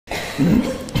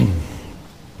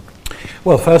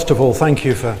Well, first of all, thank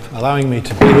you for allowing me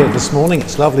to be here this morning.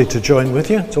 It's lovely to join with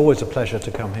you. It's always a pleasure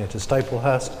to come here to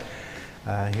Staplehurst.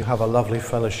 You have a lovely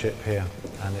fellowship here,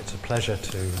 and it's a pleasure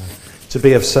to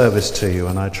be of service to you,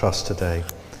 and I trust today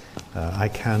I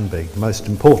can be. Most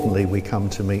importantly, we come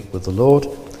to meet with the Lord.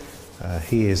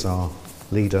 He is our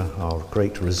leader, our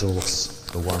great resource,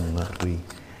 the one that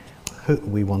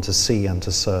we want to see and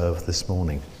to serve this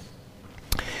morning.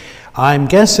 I'm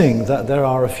guessing that there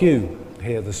are a few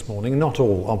here this morning, not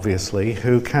all obviously,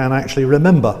 who can actually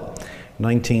remember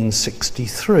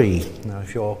 1963. Now,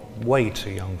 if you're way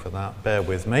too young for that, bear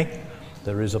with me.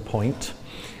 There is a point.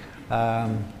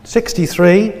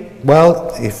 63,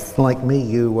 well, if like me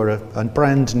you were a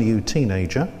brand new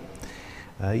teenager,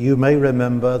 you may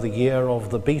remember the year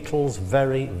of the Beatles'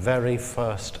 very, very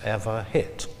first ever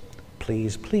hit,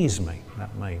 Please Please Me.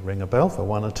 That may ring a bell for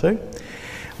one or two.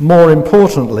 More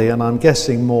importantly, and I'm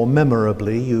guessing more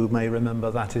memorably, you may remember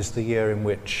that is the year in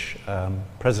which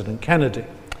President Kennedy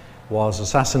was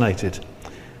assassinated.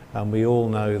 And we all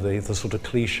know the sort of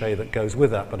cliche that goes with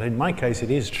that. But in my case,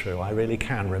 it is true. I really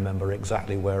can remember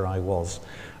exactly where I was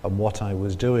and what I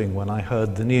was doing when I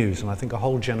heard the news. And I think a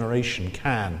whole generation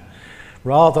can.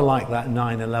 Rather like that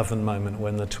 9/11 moment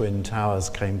when the Twin Towers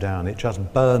came down. It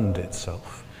just burned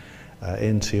itself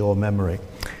into your memory.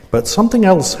 But something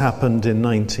else happened in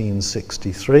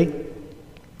 1963,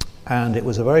 and it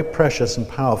was a very precious and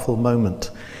powerful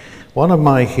moment. One of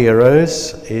my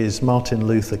heroes is Martin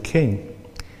Luther King,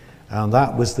 and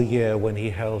that was the year when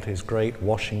he held his great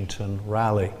Washington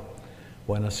rally,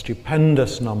 when a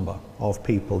stupendous number of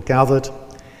people gathered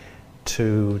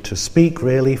to speak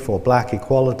really for black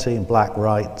equality and black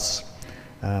rights.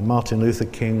 Martin Luther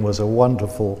King was a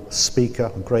wonderful speaker,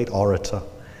 a great orator,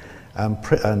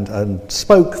 and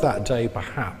spoke that day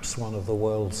perhaps one of the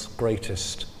world's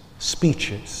greatest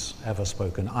speeches ever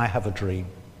spoken, I Have a Dream.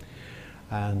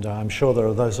 And I'm sure there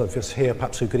are those of us here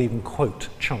perhaps who could even quote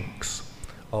chunks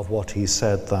of what he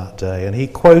said that day. And he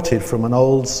quoted from an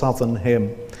old Southern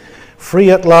hymn, free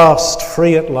at last,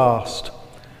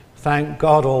 thank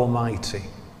God Almighty,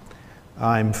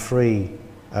 I'm free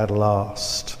at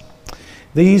last.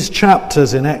 These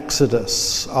chapters in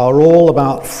Exodus are all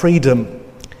about freedom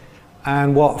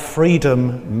and what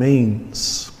freedom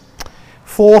means.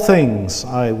 Four things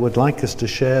I would like us to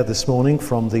share this morning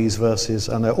from these verses,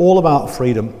 and they're all about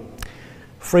freedom.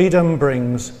 Freedom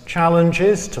brings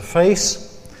challenges to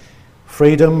face.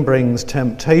 Freedom brings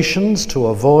temptations to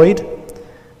avoid.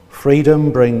 Freedom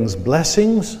brings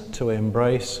blessings to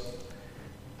embrace.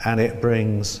 And it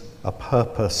brings a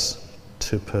purpose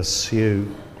to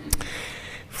pursue.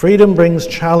 Freedom brings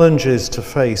challenges to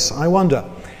face. I wonder,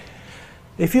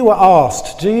 if you were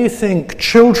asked, do you think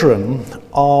children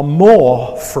are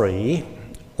more free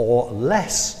or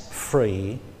less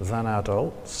free than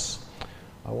adults?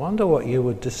 I wonder what you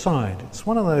would decide. It's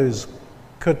one of those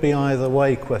could be either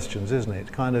way questions, isn't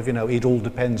it? Kind of, it all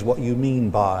depends what you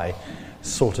mean by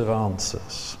sort of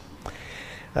answers.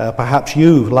 Perhaps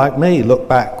you, like me, look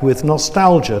back with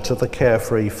nostalgia to the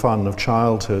carefree fun of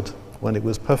childhood when it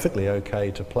was perfectly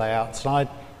okay to play outside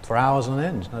for hours on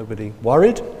end. Nobody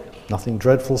worried. Nothing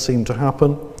dreadful seemed to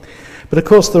happen. But of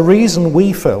course, the reason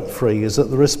we felt free is that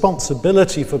the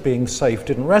responsibility for being safe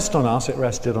didn't rest on us, it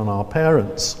rested on our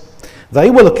parents. They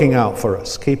were looking out for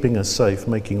us, keeping us safe,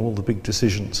 making all the big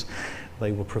decisions.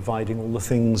 They were providing all the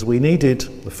things we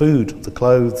needed, the food, the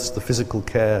clothes, the physical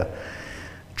care,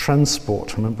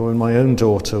 transport. I remember when my own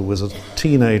daughter was a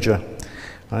teenager,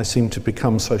 I seemed to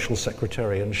become social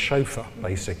secretary and chauffeur,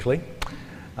 basically.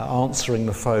 Answering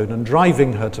the phone and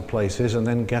driving her to places and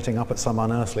then getting up at some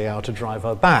unearthly hour to drive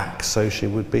her back so she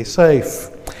would be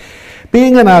safe.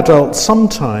 Being an adult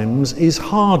sometimes is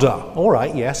harder. All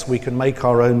right, yes, we can make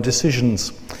our own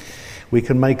decisions. We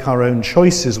can make our own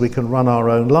choices. We can run our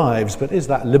own lives. But is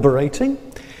that liberating?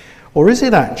 Or is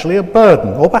it actually a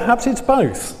burden? Or perhaps it's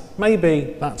both.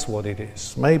 Maybe that's what it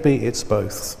is. Maybe it's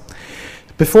both.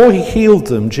 Before he healed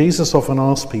them, Jesus often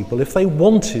asked people if they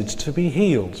wanted to be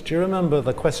healed. Do you remember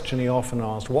the question he often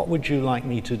asked, what would you like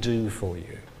me to do for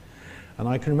you? And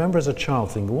I can remember as a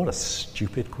child thinking, what a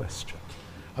stupid question.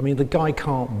 I mean, the guy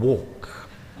can't walk.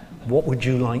 What would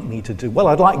you like me to do? Well,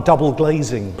 I'd like double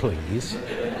glazing, please.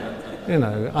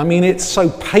 I mean, it's so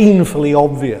painfully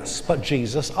obvious, but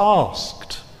Jesus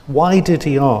asked. Why did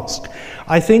he ask?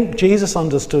 I think Jesus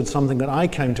understood something that I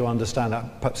came to understand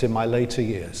perhaps in my later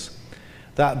years.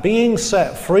 That being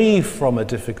set free from a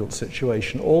difficult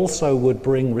situation also would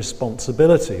bring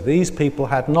responsibility. These people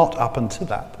had not, up until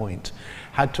that point,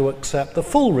 had to accept the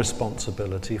full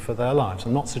responsibility for their lives.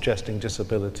 I'm not suggesting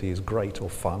disability is great or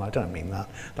fun. I don't mean that.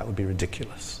 That would be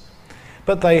ridiculous.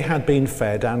 But they had been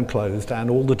fed and clothed, and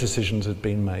all the decisions had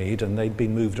been made, and they'd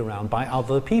been moved around by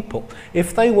other people.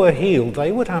 If they were healed,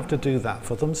 they would have to do that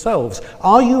for themselves.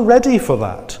 Are you ready for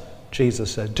that?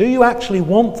 Jesus said. Do you actually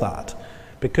want that?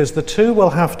 Because the two will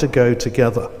have to go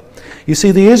together. You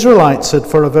see, the Israelites had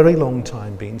for a very long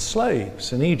time been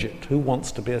slaves in Egypt. Who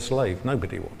wants to be a slave?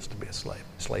 Nobody wants to be a slave.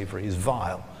 Slavery is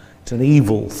vile. It's an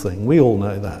evil thing. We all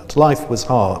know that. Life was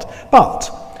hard. But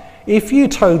if you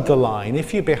towed the line,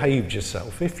 if you behaved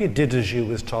yourself, if you did as you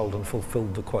was told and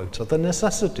fulfilled the quota, the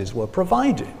necessities were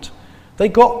provided. They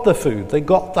got the food, they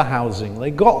got the housing,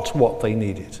 they got what they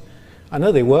needed. I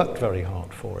know they worked very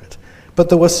hard for it. But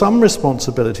there were some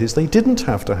responsibilities they didn't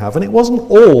have to have, and it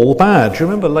wasn't all bad. Do you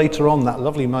remember later on that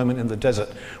lovely moment in the desert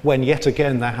when yet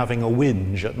again they're having a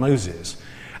whinge at Moses?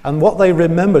 And what they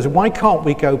remember is, why can't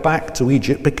we go back to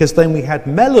Egypt? Because then we had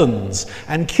melons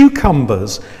and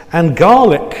cucumbers and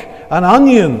garlic and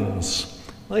onions.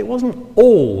 Well, it wasn't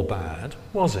all bad,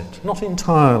 was it? Not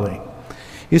entirely.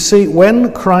 You see,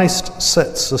 when Christ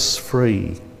sets us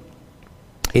free,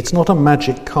 it's not a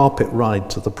magic carpet ride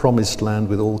to the promised land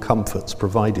with all comforts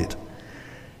provided.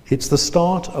 It's the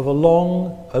start of a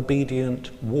long,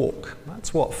 obedient walk.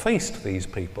 That's what faced these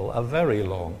people, a very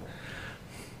long,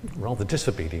 rather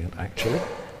disobedient actually,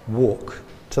 walk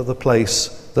to the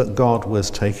place that God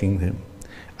was taking them.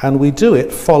 And we do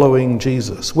it following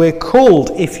Jesus. We're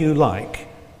called, if you like,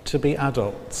 to be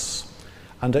adults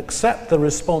and accept the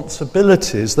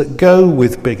responsibilities that go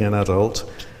with being an adult,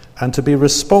 and to be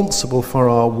responsible for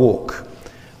our walk.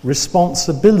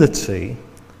 Responsibility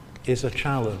is a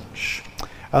challenge.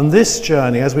 And this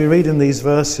journey, as we read in these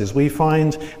verses, we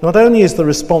find not only is the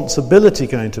responsibility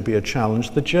going to be a challenge,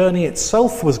 the journey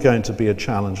itself was going to be a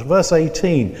challenge. Verse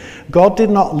 18, God did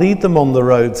not lead them on the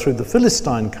road through the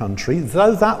Philistine country,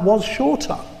 though that was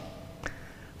shorter.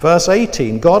 Verse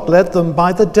 18, God led them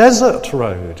by the desert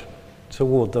road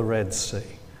toward the Red Sea.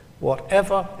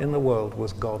 Whatever in the world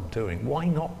was God doing? Why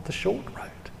not the short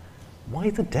road? Why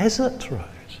the desert road?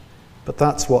 But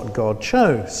that's what God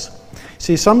chose.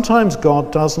 See, sometimes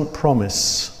God doesn't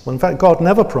promise, well, in fact, God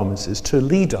never promises to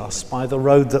lead us by the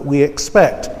road that we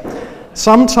expect.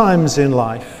 Sometimes in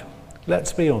life,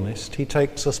 let's be honest, he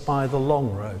takes us by the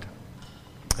long road.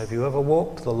 Have you ever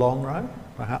walked the long road?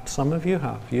 Perhaps some of you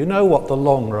have. You know what the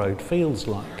long road feels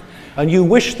like. And you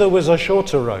wish there was a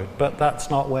shorter road, but that's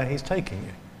not where he's taking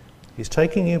you. He's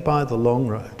taking you by the long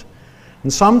road.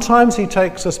 And sometimes he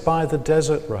takes us by the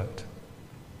desert road.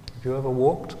 Have you ever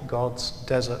walked God's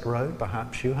desert road?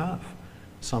 Perhaps you have.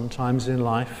 Sometimes in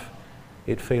life,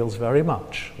 it feels very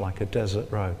much like a desert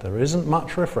road. There isn't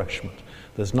much refreshment.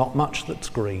 There's not much that's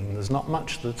green. There's not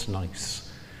much that's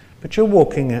nice. But you're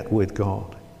walking it with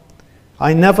God.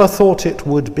 I never thought it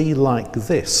would be like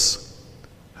this,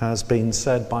 has been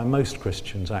said by most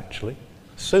Christians, actually,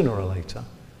 sooner or later,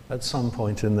 at some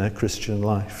point in their Christian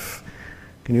life.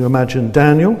 Can you imagine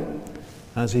Daniel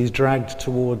as he's dragged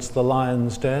towards the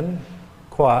lion's den,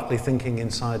 quietly thinking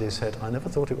inside his head, I never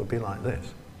thought it would be like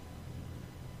this.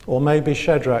 Or maybe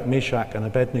Shadrach, Meshach and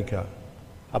Abednego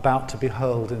about to be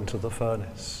hurled into the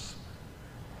furnace.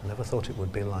 I never thought it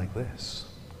would be like this.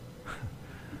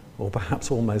 Or perhaps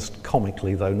almost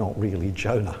comically, though not really,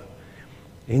 Jonah.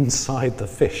 Inside the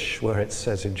fish, where it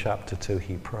says in chapter 2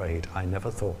 he prayed, I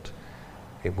never thought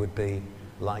it would be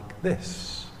like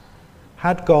this.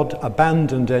 Had God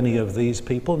abandoned any of these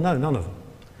people? No, none of them.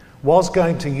 Was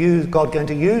God going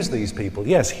to use these people?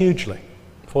 Yes, hugely,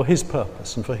 for his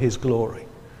purpose and for his glory.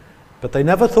 But they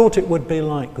never thought it would be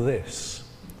like this.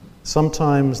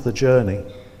 Sometimes the journey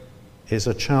is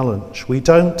a challenge. We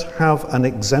don't have an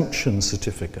exemption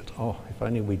certificate. Oh, if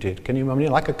only we did. Can you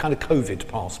remember? Like a kind of COVID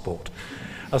passport.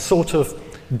 A sort of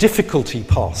difficulty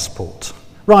passport.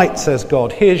 Right, says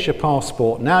God, here's your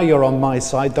passport. Now you're on my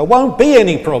side. There won't be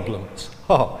any problems.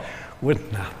 Oh,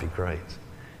 wouldn't that be great?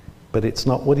 But it's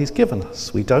not what he's given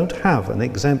us. We don't have an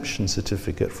exemption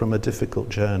certificate from a difficult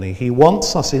journey. He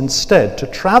wants us instead to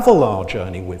travel our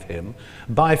journey with him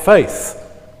by faith.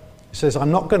 He says,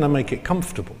 I'm not going to make it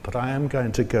comfortable, but I am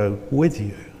going to go with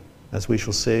you, as we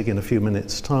shall see in a few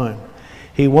minutes' time.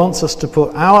 He wants us to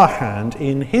put our hand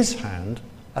in his hand.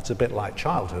 That's a bit like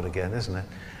childhood again, isn't it?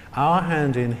 Our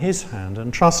hand in his hand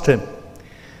and trust him.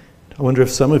 I wonder if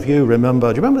some of you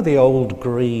remember, do you remember the old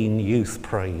green youth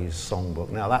praise songbook?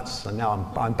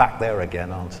 Now I'm back there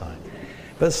again, aren't I?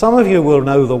 But some of you will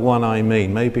know the one I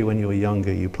mean. Maybe when you were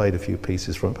younger you played a few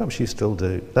pieces from it. Perhaps you still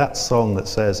do. That song that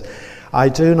says, I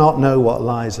do not know what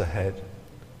lies ahead,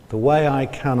 the way I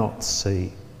cannot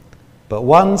see. But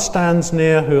one stands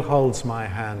near who holds my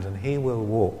hand, and he will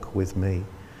walk with me.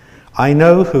 I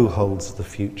know who holds the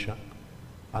future.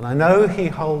 And I know he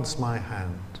holds my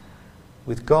hand.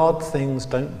 With God, things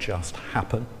don't just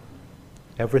happen.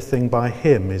 Everything by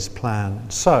him is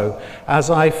planned. So, as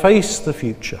I face the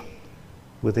future,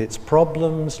 with its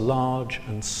problems large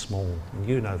and small, and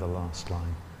you know the last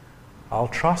line, I'll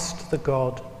trust the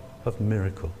God of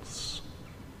miracles.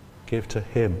 Give to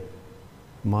him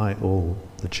my all.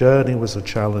 The journey was a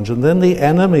challenge, and then the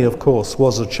enemy, of course,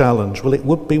 was a challenge. Well, it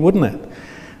would be, wouldn't it?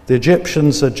 The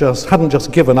Egyptians hadn't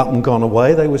just given up and gone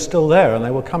away. They were still there, and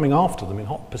they were coming after them in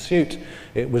hot pursuit.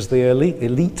 It was the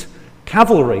elite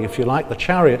cavalry, if you like, the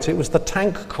chariots. It was the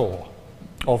tank corps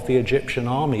of the Egyptian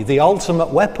army, the ultimate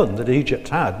weapon that Egypt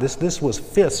had. This was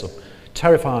fearsome,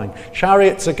 terrifying.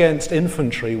 Chariots against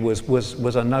infantry was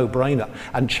a no-brainer,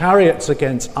 and chariots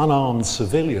against unarmed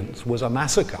civilians was a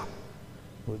massacre.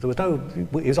 It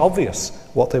was obvious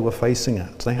what they were facing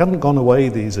at. They hadn't gone away,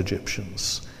 these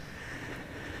Egyptians.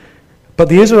 But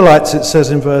the Israelites, it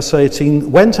says in verse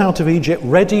 18, went out of Egypt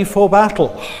ready for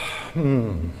battle.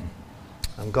 And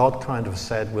God kind of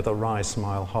said with a wry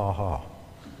smile, ha ha.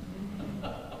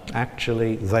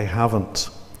 Actually, they haven't.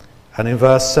 And in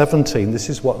verse 17, this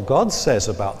is what God says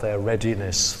about their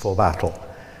readiness for battle.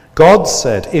 God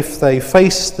said if they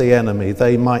faced the enemy,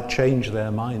 they might change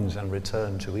their minds and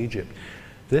return to Egypt.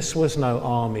 This was no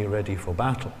army ready for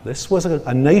battle. This was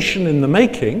a nation in the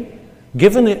making,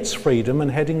 given its freedom and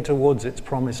heading towards its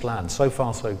promised land. So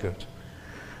far, so good.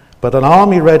 But an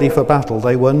army ready for battle,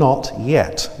 they were not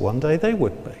yet. One day they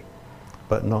would be,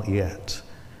 but not yet.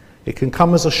 It can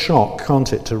come as a shock,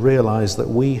 can't it, to realize that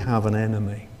we have an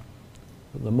enemy.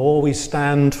 That the more we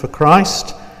stand for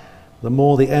Christ, the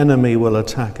more the enemy will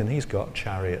attack, and he's got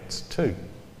chariots too.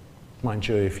 Mind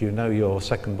you, if you know your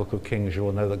second book of Kings,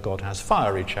 you'll know that God has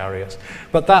fiery chariots.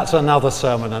 But that's another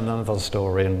sermon, another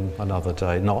story, and another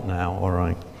day. Not now, all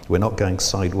right. We're not going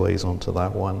sideways onto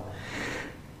that one.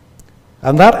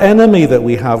 And that enemy that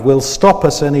we have will stop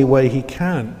us any way he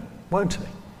can, won't he?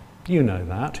 You know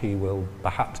that. He will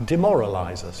perhaps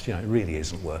demoralize us. You know, it really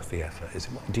isn't worth the effort, is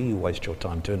it? Do you waste your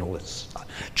time doing all this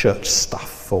church stuff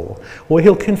for? Or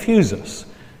he'll confuse us.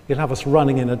 He'll have us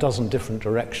running in a dozen different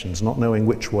directions, not knowing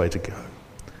which way to go.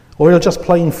 Or he'll just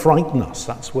plain frighten us.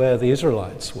 That's where the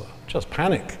Israelites were. Just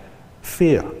panic,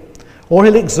 fear. Or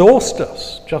he'll exhaust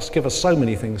us, just give us so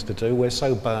many things to do. We're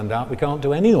so burned out we can't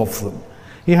do any of them.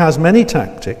 He has many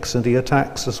tactics, and he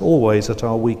attacks us always at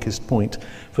our weakest point.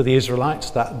 For the Israelites,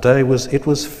 that day it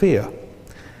was fear.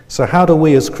 So how do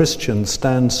we as Christians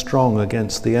stand strong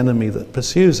against the enemy that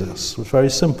pursues us? It's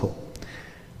very simple.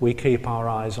 We keep our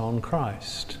eyes on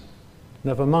Christ.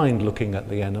 Never mind looking at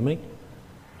the enemy.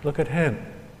 Look at him.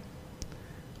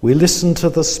 We listen to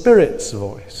the Spirit's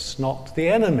voice, not the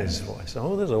enemy's voice.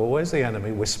 Oh, there's always the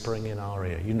enemy whispering in our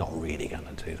ear. You're not really going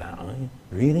to do that, are you?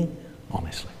 Really?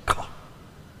 Honestly. God.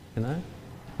 You know?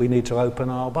 We need to open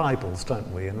our Bibles,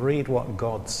 don't we, and read what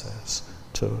God says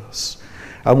to us.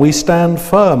 And we stand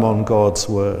firm on God's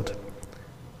word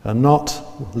and not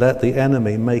let the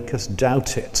enemy make us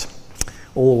doubt it.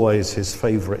 Always his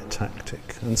favourite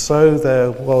tactic. And so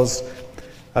there was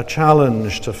a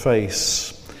challenge to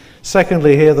face.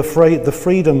 Secondly, here the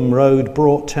freedom road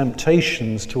brought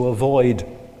temptations to avoid.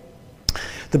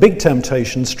 The big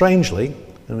temptation, strangely,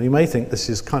 and we may think this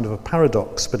is kind of a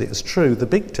paradox, but it is true, the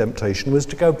big temptation was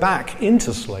to go back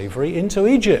into slavery, into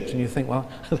Egypt. And you think, well,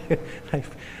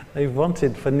 they've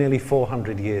wanted for nearly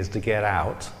 400 years to get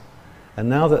out, and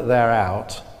now that they're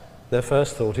out, their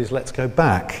first thought is, let's go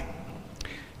back.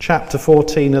 Chapter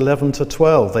 14, 11 to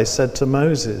 12, they said to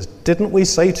Moses, didn't we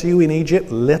say to you in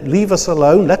Egypt, leave us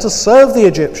alone, let us serve the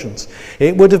Egyptians.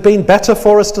 It would have been better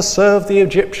for us to serve the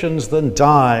Egyptians than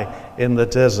die in the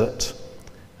desert.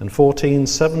 And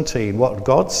 14:17, what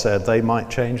God said, they might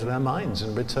change their minds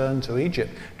and return to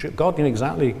Egypt. God knew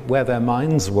exactly where their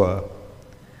minds were.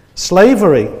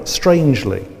 Slavery,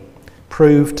 strangely,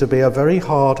 proved to be a very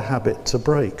hard habit to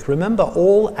break. Remember,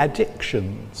 all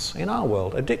addictions in our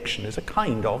world, addiction is a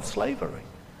kind of slavery.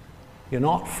 You're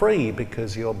not free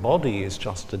because your body is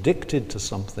just addicted to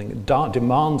something. It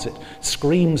demands it,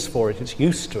 screams for it, it's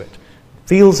used to it,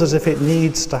 feels as if it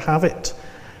needs to have it.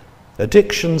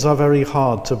 Addictions are very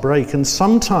hard to break, and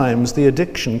sometimes the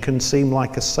addiction can seem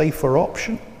like a safer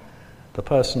option. The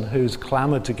person who's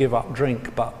clamoured to give up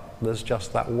drink, but there's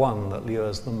just that one that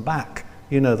lures them back.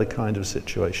 You know the kind of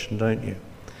situation, don't you?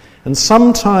 And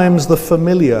sometimes the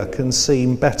familiar can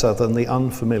seem better than the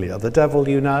unfamiliar. The devil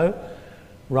you know,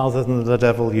 rather than the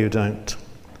devil you don't.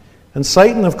 And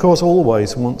Satan, of course,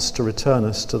 always wants to return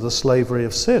us to the slavery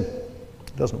of sin.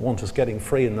 He doesn't want us getting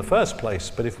free in the first place,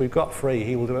 but if we've got free,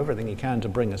 he will do everything he can to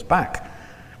bring us back.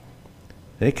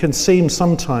 It can seem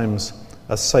sometimes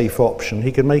a safe option.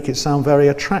 He can make it sound very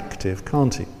attractive,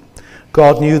 can't he?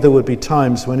 God knew there would be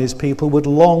times when his people would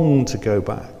long to go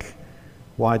back.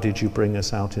 Why did you bring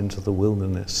us out into the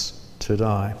wilderness to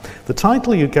die? The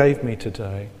title you gave me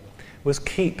today was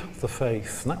Keep the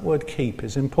Faith. And that word keep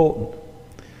is important.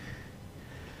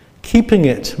 Keeping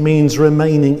it means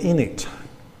remaining in it.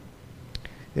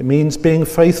 It means being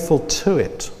faithful to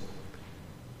it.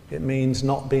 It means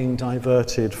not being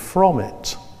diverted from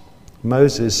it.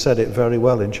 Moses said it very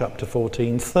well in chapter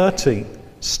 14:13.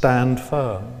 Stand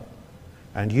firm,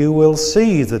 and you will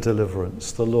see the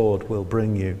deliverance the Lord will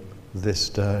bring you this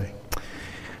day.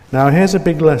 Now here's a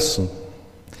big lesson.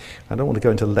 I don't want to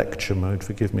go into lecture mode,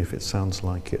 forgive me if it sounds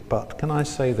like it, but can I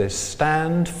say this?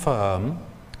 Stand firm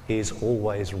is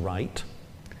always right.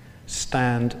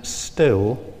 Stand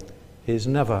still is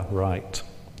never right.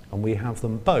 And we have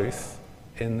them both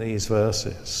in these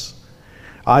verses.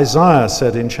 Isaiah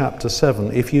said in chapter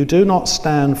 7, if you do not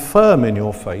stand firm in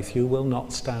your faith, you will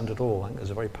not stand at all. I think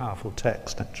there's a very powerful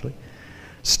text, actually.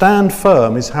 Stand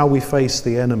firm is how we face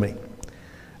the enemy.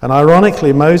 And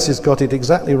ironically, Moses got it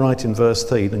exactly right in verse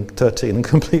 13 and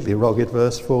completely wrong in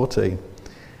verse 14.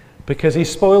 Because he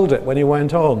spoiled it when he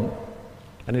went on.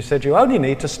 And he said, you only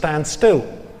need to stand still.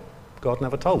 God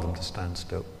never told them to stand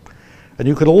still. And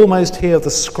you could almost hear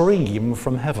the scream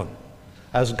from heaven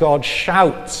as God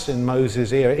shouts in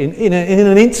Moses' ear in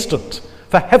an instant.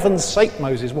 For heaven's sake,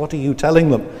 Moses, what are you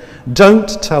telling them? Don't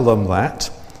tell them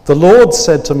that. The Lord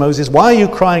said to Moses, why are you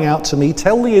crying out to me?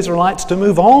 Tell the Israelites to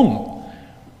move on.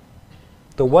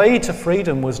 The way to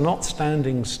freedom was not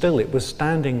standing still, it was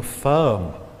standing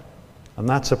firm. And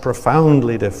that's a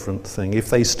profoundly different thing. If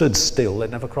they stood still,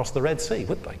 they'd never cross the Red Sea,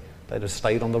 would they? They'd have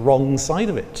stayed on the wrong side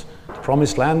of it. The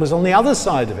promised land was on the other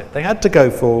side of it. They had to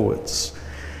go forwards.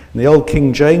 In the old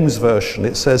King James Version,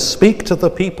 it says, speak to the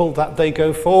people that they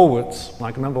go forwards.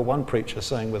 I can remember one preacher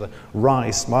saying with a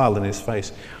wry smile in his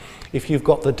face, if you've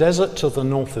got the desert to the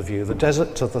north of you, the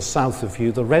desert to the south of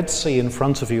you, the Red Sea in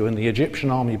front of you and the Egyptian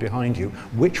army behind you,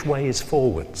 which way is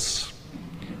forwards?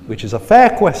 Which is a fair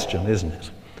question, isn't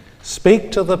it?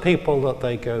 Speak to the people that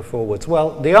they go forwards.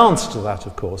 Well, the answer to that,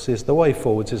 of course, is the way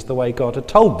forwards is the way God had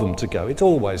told them to go. It's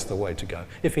always the way to go.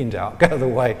 If in doubt, go the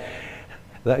way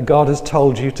that God has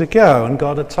told you to go. And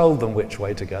God had told them which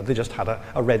way to go. They just had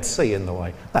a Red Sea in the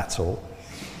way. That's all.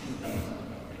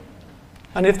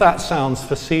 And if that sounds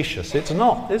facetious, it's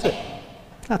not, is it?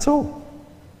 That's all.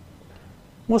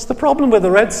 What's the problem with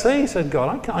the Red Sea? Said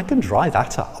God, I can dry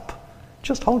that up.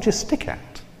 Just hold your stick out.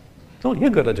 That's all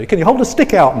you've got to do. Can you hold a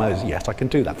stick out, Moses? Yes, I can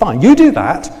do that. Fine, you do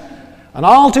that, and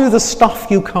I'll do the stuff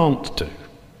you can't do.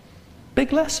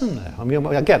 Big lesson there. I mean,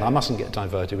 again, I mustn't get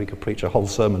diverted. We could preach a whole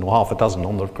sermon or half a dozen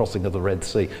on the crossing of the Red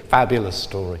Sea. Fabulous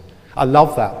story. I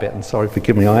love that bit, and sorry,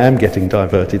 forgive me, I am getting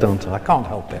diverted, aren't I? I can't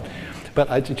help it. But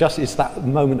it's that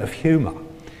moment of humour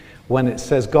when it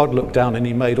says God looked down and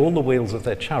he made all the wheels of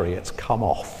their chariots come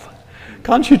off.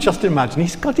 Can't you just imagine?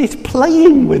 He's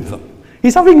playing with them.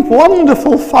 He's having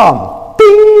wonderful fun.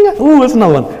 Bing! Oh, there's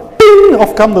another one. Bing!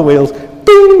 Off come the wheels.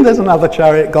 Bing! There's another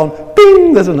chariot gone.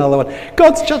 Bing! There's another one.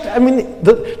 God's just,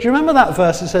 do you remember that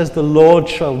verse that says the Lord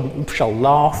shall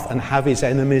laugh and have his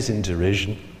enemies in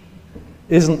derision?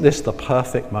 Isn't this the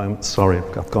perfect moment? Sorry,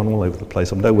 I've gone all over the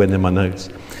place. I'm nowhere near my notes.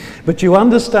 But you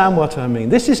understand what I mean.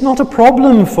 This is not a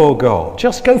problem for God.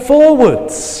 Just go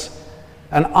forwards.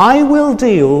 And I will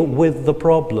deal with the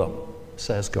problem,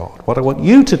 says God. What I want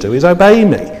you to do is obey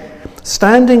me.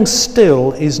 Standing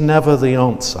still is never the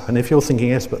answer. And if you're thinking,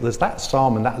 yes, but there's that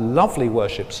psalm and that lovely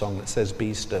worship song that says,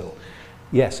 be still.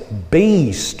 Yes,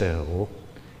 be still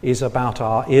is about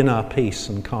our inner peace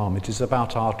and calm. It is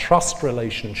about our trust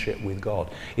relationship with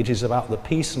God. It is about the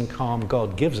peace and calm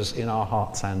God gives us in our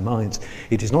hearts and minds.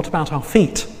 It is not about our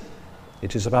feet.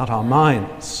 It is about our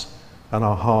minds and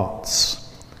our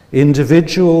hearts.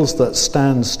 Individuals that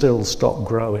stand still stop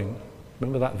growing.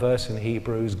 Remember that verse in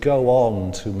Hebrews? Go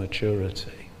on to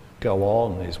maturity. Go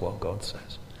on is what God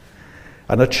says.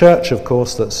 And a church, of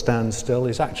course, that stands still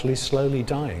is actually slowly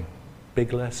dying.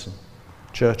 Big lesson.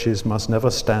 Churches must never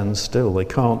stand still. They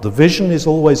can't. The vision is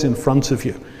always in front of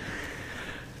you.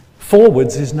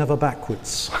 Forwards is never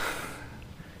backwards.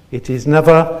 It is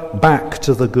never back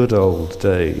to the good old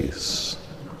days.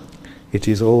 It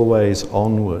is always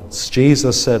onwards.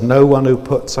 Jesus said, no one who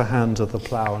puts a hand to the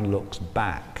plough and looks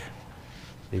back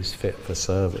is fit for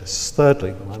service.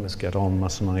 Thirdly, I must get on,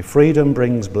 mustn't I? Freedom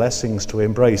brings blessings to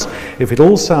embrace. If it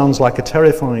all sounds like a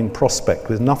terrifying prospect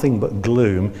with nothing but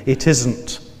gloom, it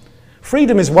isn't.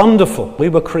 Freedom is wonderful. We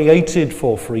were created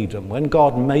for freedom. When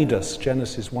God made us,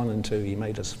 Genesis 1 and 2, he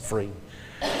made us free.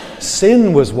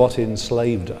 Sin was what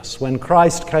enslaved us. When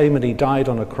Christ came and he died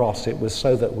on a cross, it was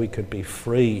so that we could be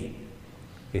free.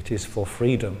 It is for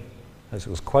freedom, as it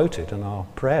was quoted in our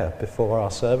prayer before our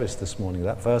service this morning,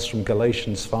 that verse from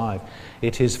Galatians 5.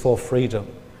 It is for freedom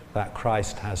that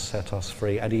Christ has set us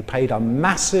free. And he paid a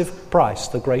massive price,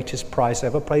 the greatest price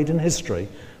ever paid in history.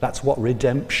 That's what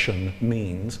redemption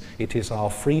means. It is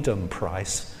our freedom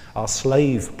price, our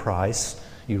slave price.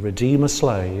 You redeem a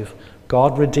slave.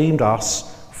 God redeemed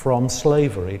us from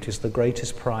slavery. It is the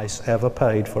greatest price ever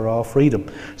paid for our freedom.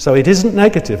 So it isn't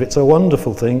negative, it's a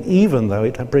wonderful thing, even though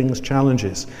it brings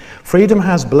challenges. Freedom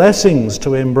has blessings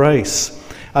to embrace.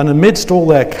 And amidst all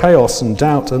their chaos and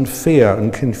doubt and fear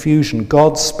and confusion,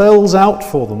 God spells out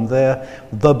for them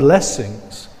the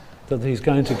blessings that he's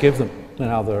going to give them.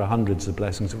 Now, there are hundreds of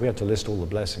blessings. If we had to list all the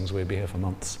blessings, we'd be here for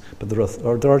months. But there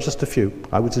are just a few.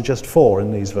 I would suggest 4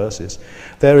 in these verses.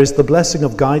 There is the blessing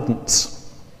of guidance.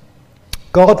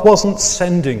 God wasn't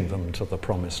sending them to the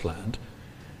promised land.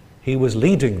 He was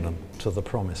leading them to the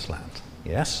promised land.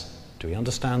 Yes? Do we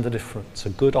understand the difference? A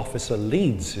good officer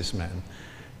leads his men.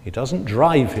 He doesn't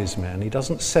drive his men. He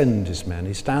doesn't send his men.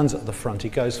 He stands at the front. He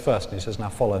goes first and he says, now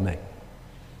follow me.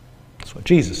 That's what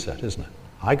Jesus said, isn't it?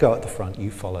 I go at the front,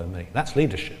 you follow me. That's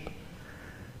leadership.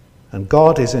 And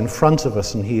God is in front of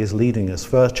us and he is leading us.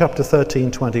 Chapter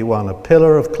 13:21, a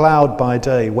pillar of cloud by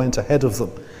day went ahead of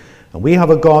them. And we have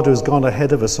a God who has gone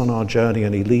ahead of us on our journey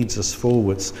and he leads us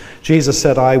forwards. Jesus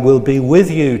said, I will be with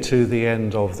you to the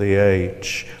end of the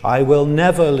age. I will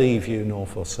never leave you nor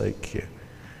forsake you.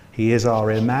 He is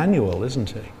our Emmanuel, isn't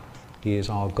he? He is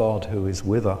our God who is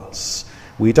with us.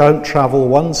 We don't travel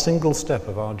one single step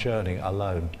of our journey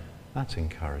alone. That's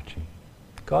encouraging.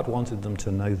 God wanted them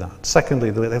to know that. Secondly,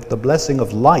 the blessing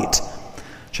of light.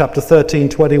 Chapter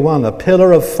 13:21, a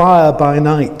pillar of fire by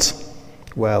night.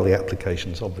 Well, the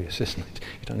application's obvious, isn't it?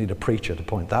 You don't need a preacher to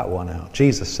point that one out.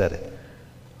 Jesus said it.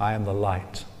 I am the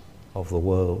light of the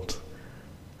world.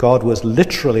 God was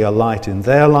literally a light in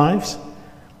their lives,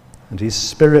 and he's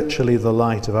spiritually the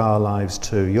light of our lives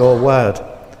too. Your word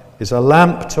is a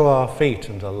lamp to our feet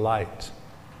and a light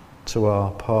to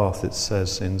our path, it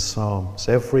says in Psalms.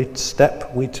 Every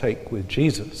step we take with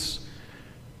Jesus,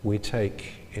 we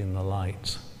take in the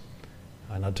light.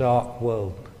 And a dark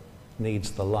world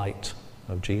needs the light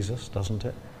of Jesus, doesn't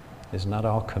it? Isn't that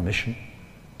our commission?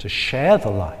 To share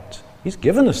the light. He's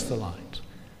given us the light.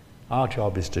 Our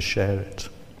job is to share it.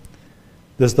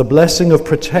 There's the blessing of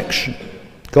protection.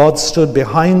 God stood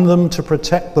behind them to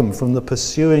protect them from the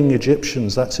pursuing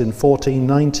Egyptians. That's in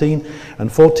 14:19 and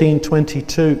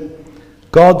 14:22.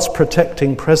 God's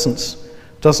protecting presence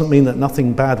doesn't mean that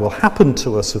nothing bad will happen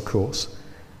to us, of course,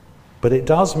 but it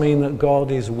does mean that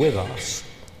God is with us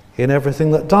in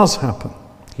everything that does happen.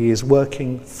 He is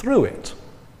working through it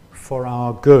for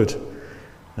our good.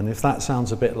 And if that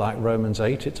sounds a bit like Romans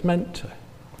 8, it's meant to.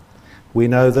 We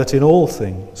know that in all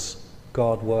things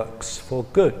God works for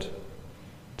good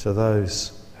to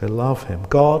those who love him.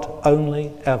 God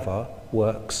only ever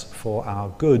works for our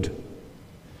good.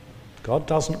 God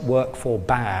doesn't work for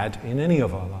bad in any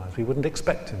of our lives. We wouldn't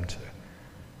expect him to.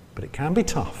 But it can be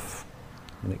tough,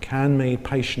 and it can mean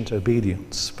patient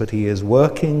obedience. But he is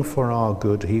working for our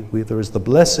good. There is the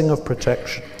blessing of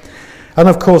protection. And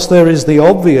of course there is the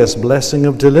obvious blessing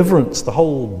of deliverance. The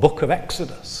whole book of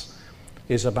Exodus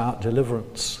is about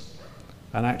deliverance.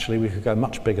 And actually we could go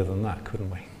much bigger than that,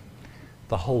 couldn't we?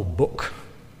 The whole book,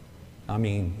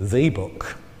 the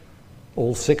book,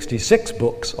 all 66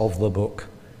 books of the book,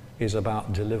 is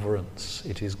about deliverance.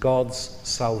 It is God's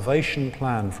salvation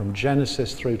plan from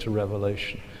Genesis through to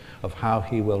Revelation of how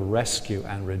he will rescue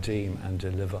and redeem and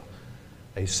deliver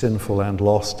a sinful and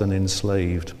lost and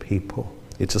enslaved people.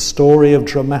 It's a story of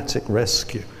dramatic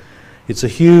rescue. It's a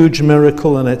huge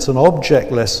miracle, and it's an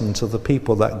object lesson to the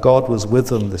people that God was with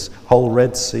them, this whole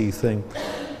Red Sea thing.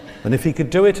 And if he could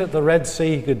do it at the Red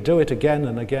Sea, he could do it again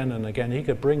and again and again. He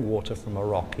could bring water from a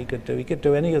rock. He could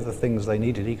do any of the things they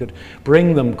needed. He could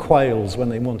bring them quails when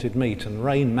they wanted meat and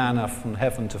rain manna from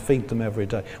heaven to feed them every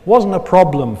day. It wasn't a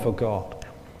problem for God,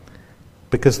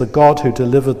 because the God who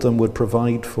delivered them would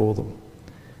provide for them.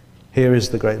 Here is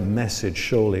the great message,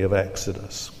 surely, of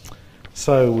Exodus.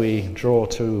 So we draw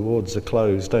towards a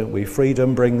close, don't we?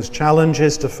 Freedom brings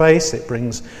challenges to face, it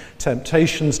brings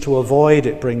temptations to avoid,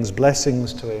 it brings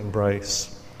blessings to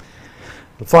embrace.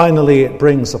 But finally, it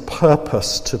brings a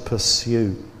purpose to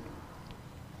pursue.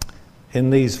 In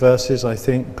these verses, I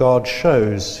think God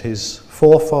shows his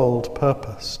fourfold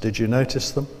purpose. Did you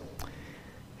notice them?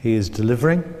 He is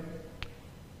delivering,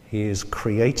 he is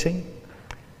creating,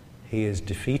 he is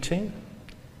defeating,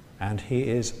 and he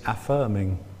is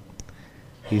affirming.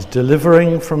 He's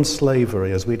delivering from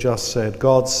slavery, as we just said,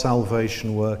 God's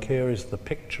salvation work. Here is the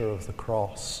picture of the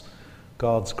cross,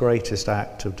 God's greatest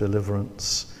act of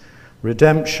deliverance.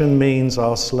 Redemption means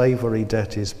our slavery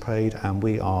debt is paid and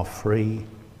we are free.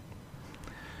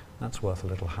 That's worth a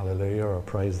little hallelujah or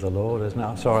praise the Lord, isn't it?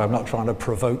 I'm sorry, I'm not trying to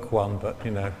provoke one, but,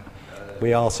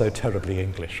 we are so terribly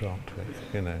English, aren't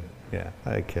we? Yeah,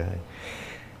 okay.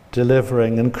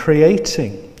 Delivering and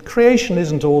creating. Creation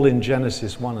isn't all in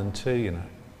Genesis 1 and 2,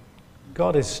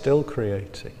 God is still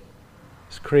creating.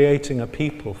 He's creating a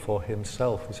people for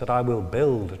himself. He said, I will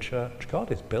build a church.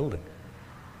 God is building.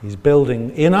 He's building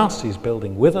in us, he's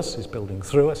building with us, he's building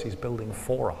through us, he's building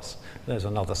for us. There's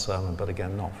another sermon, but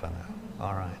again, not for now.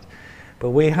 All right. But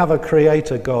we have a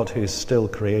creator God who's still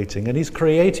creating, and he's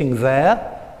creating there.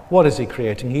 What is he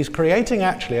creating? He's creating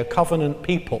actually a covenant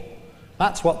people.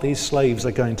 That's what these slaves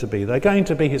are going to be. They're going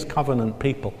to be his covenant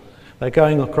people. They're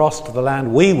going across to the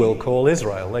land we will call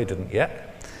Israel. They didn't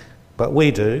yet, but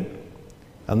we do.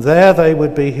 And there they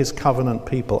would be his covenant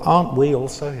people. Aren't we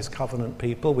also his covenant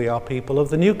people? We are people of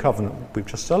the new covenant. We've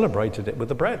just celebrated it with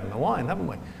the bread and the wine, haven't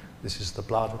we? This is the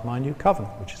blood of my new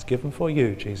covenant, which is given for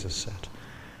you, Jesus said.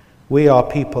 We are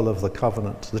people of the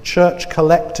covenant. The church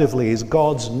collectively is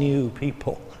God's new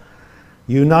people,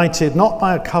 united not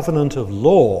by a covenant of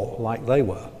law like they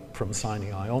were from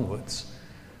Sinai onwards,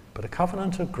 but a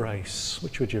covenant of grace.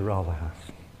 Which would you rather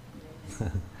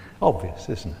have? Obvious,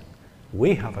 isn't it?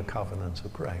 We have a covenant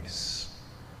of grace.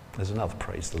 There's another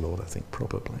praise the Lord, I think,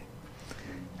 probably.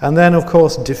 And then, of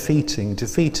course, defeating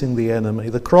the enemy.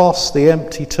 The cross, the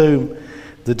empty tomb,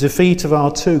 the defeat of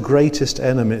our two greatest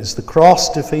enemies. The cross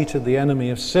defeated the enemy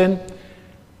of sin.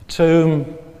 The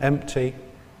tomb, empty,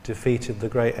 defeated the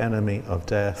great enemy of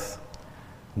death.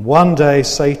 One day,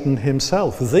 Satan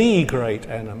himself, the great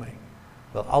enemy,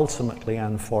 will ultimately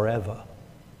and forever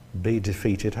be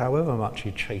defeated, however much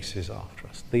he chases after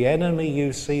us. The enemy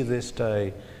you see this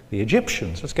day, the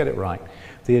Egyptians, let's get it right,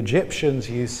 the Egyptians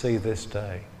you see this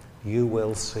day, you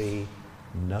will see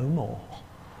no more.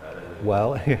 Hallelujah.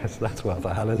 Well, yes, that's worth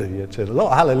a hallelujah too. A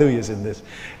lot of hallelujahs in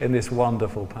this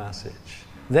wonderful passage.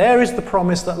 There is the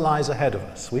promise that lies ahead of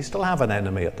us. We still have an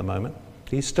enemy at the moment.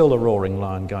 He's still a roaring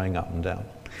lion going up and down.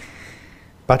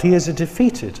 But he is a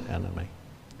defeated enemy.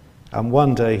 And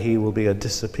one day he will be a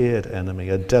disappeared enemy,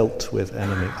 a dealt with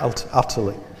enemy,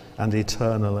 utterly and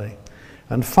eternally.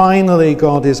 And finally,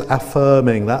 God is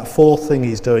affirming, that fourth thing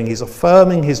he's doing, he's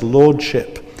affirming his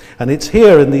lordship. And it's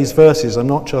here in these verses, I'm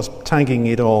not just tagging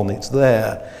it on, it's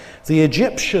there. The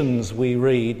Egyptians, we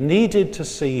read, needed to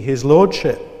see his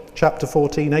lordship. Chapter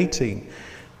 14, 18.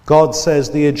 God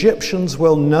says, the Egyptians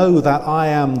will know that I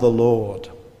am the Lord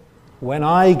when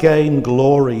I gain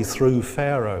glory through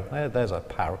Pharaoh. There's a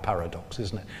paradox,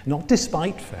 isn't it? Not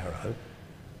despite Pharaoh,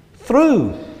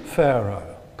 through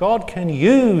Pharaoh. God can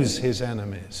use his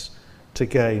enemies to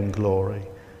gain glory,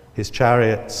 his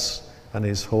chariots and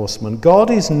his horsemen. God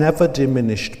is never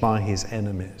diminished by his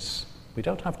enemies. We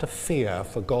don't have to fear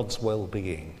for God's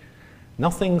well-being.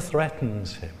 Nothing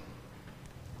threatens him.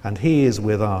 And he is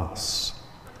with us.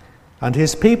 And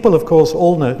his people, of course,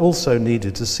 also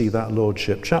needed to see that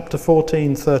lordship. Chapter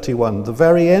 14, 31, the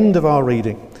very end of our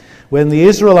reading. When the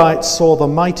Israelites saw the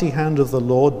mighty hand of the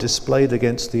Lord displayed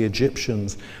against the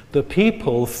Egyptians, the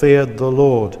people feared the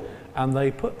Lord, and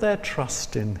they put their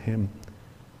trust in him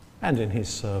and in his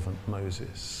servant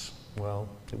Moses. Well,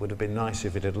 it would have been nice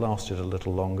if it had lasted a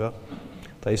little longer.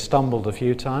 They stumbled a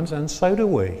few times, and so do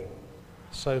we.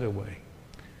 So do we.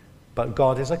 But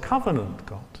God is a covenant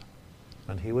God.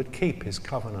 And he would keep his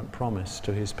covenant promise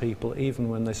to his people even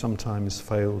when they sometimes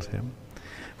failed him.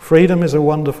 Freedom is a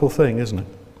wonderful thing, isn't it?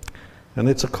 And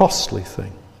it's a costly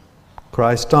thing.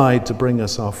 Christ died to bring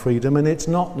us our freedom, and it's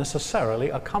not necessarily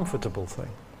a comfortable thing.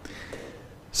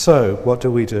 So, what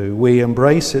do? We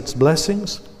embrace its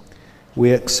blessings,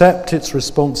 we accept its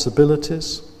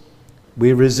responsibilities,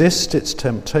 we resist its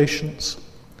temptations,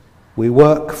 we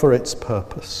work for its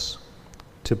purpose,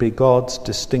 to be God's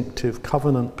distinctive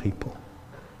covenant people,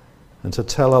 and to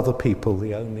tell other people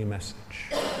the only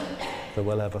message that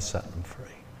will ever set them free.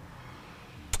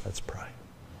 Let's pray.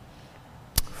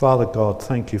 Father God,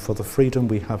 thank you for the freedom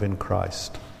we have in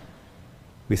Christ.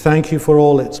 We thank you for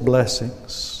all its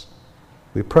blessings.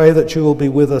 We pray that you will be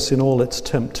with us in all its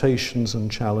temptations and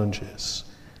challenges.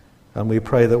 And we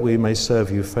pray that we may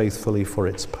serve you faithfully for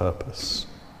its purpose.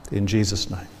 In Jesus'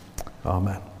 name,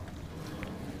 amen.